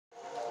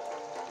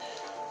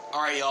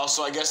Alright, y'all,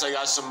 so I guess I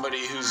got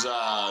somebody who's,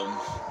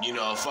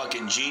 a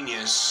fucking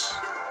genius,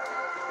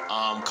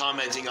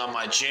 commenting on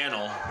my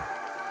channel.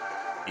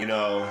 You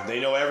know,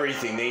 they know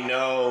everything. They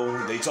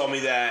told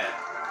me that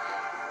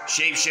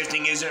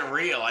shape-shifting isn't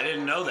real. I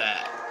didn't know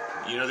that.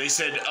 You know, they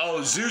said,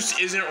 oh, Zeus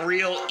isn't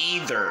real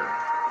either.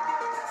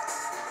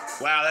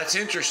 Wow, that's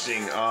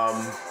interesting.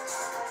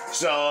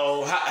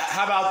 So,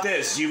 how about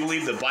this? Do you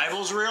believe the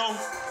Bible's real?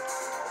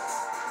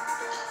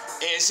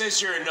 And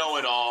since you're a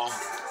know-it-all,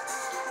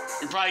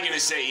 you're probably going to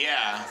say,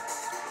 yeah.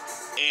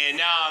 And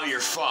now you're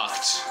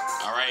fucked,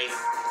 alright?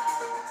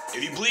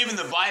 If you believe in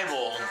the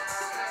Bible,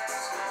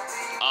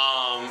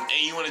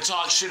 and you want to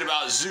talk shit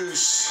about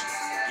Zeus,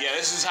 yeah,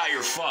 this is how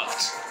you're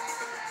fucked.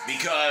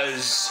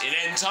 Because in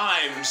end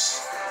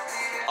times,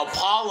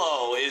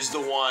 Apollo is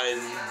the one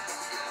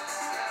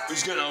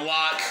who's going to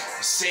lock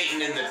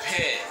Satan in the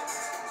pit.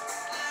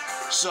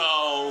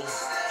 So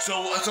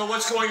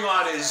what's going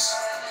on is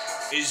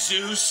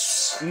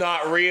Zeus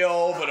not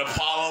real, but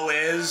Apollo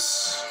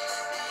is?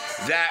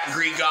 That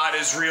Greek god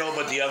is real,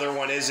 but the other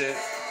one isn't?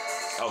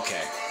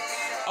 Okay.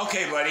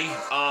 Okay, buddy.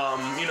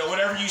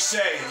 Whatever you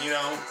say,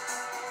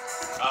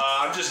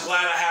 I'm just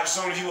glad I have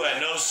so many people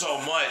that know so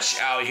much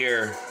out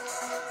here.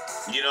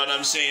 You know what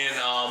I'm saying?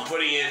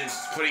 Putting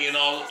in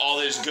all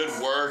this good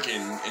work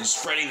and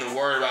spreading the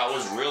word about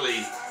what's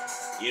really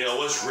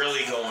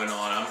going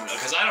on.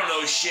 Because I don't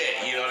know shit,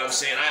 you know what I'm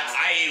saying?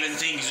 I even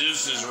think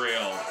Zeus is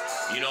real.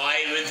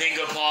 I even think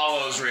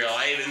Apollo's real.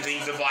 I even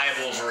think the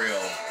Bible's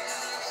real.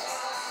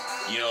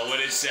 What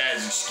it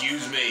says,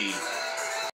 excuse me.